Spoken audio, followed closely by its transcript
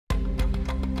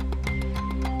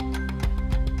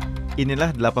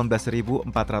Inilah 18.432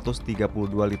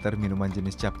 liter minuman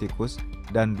jenis cap tikus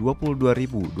dan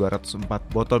 22.204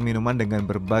 botol minuman dengan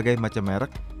berbagai macam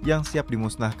merek yang siap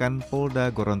dimusnahkan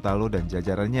Polda Gorontalo dan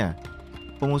jajarannya.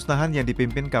 Pemusnahan yang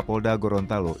dipimpin Kapolda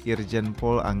Gorontalo, Irjen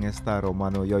Pol Angesta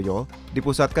Romano Yoyo,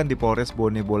 dipusatkan di Polres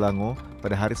Bone Bolango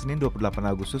pada hari Senin 28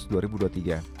 Agustus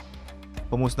 2023.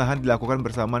 Pemusnahan dilakukan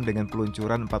bersamaan dengan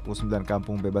peluncuran 49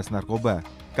 kampung bebas narkoba.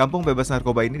 Kampung bebas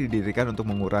narkoba ini didirikan untuk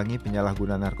mengurangi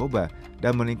penyalahgunaan narkoba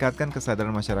dan meningkatkan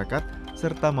kesadaran masyarakat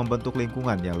serta membentuk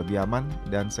lingkungan yang lebih aman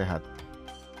dan sehat.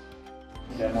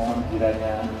 Saya mohon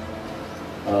kiranya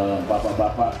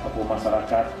bapak-bapak, tokoh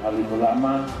masyarakat, alim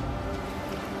ulama,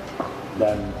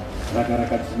 dan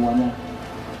rekan-rekan semuanya,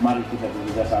 mari kita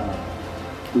bekerja sama.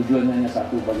 Tujuannya hanya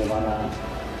satu, bagaimana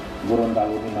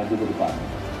Gorontalo ini maju ke depan.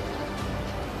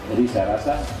 Jadi saya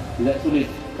rasa tidak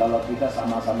sulit kalau kita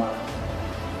sama-sama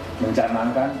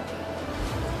mencanangkan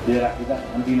daerah kita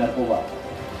anti narkoba.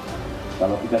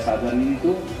 Kalau kita sadari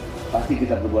itu, pasti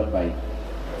kita berbuat baik.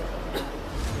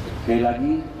 Sekali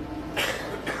lagi,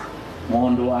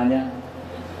 mohon doanya,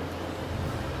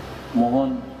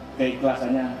 mohon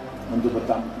keikhlasannya untuk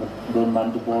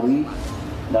membantu Polri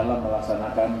dalam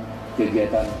melaksanakan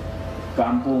kegiatan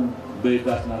Kampung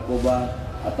Bebas Narkoba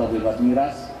atau Bebas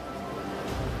Miras.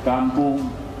 Kampung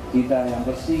kita yang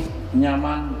bersih,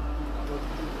 nyaman,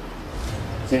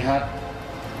 sehat,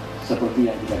 seperti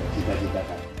yang kita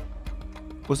cita-citakan.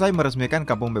 Usai meresmikan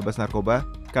Kampung Bebas Narkoba,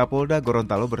 Kapolda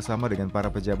Gorontalo bersama dengan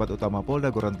para pejabat utama Polda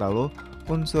Gorontalo,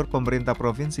 unsur pemerintah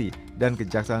provinsi, dan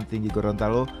Kejaksaan Tinggi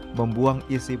Gorontalo membuang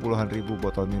isi puluhan ribu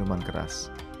botol minuman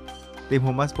keras. Tim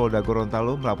Humas Polda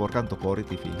Gorontalo melaporkan untuk Polri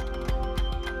TV.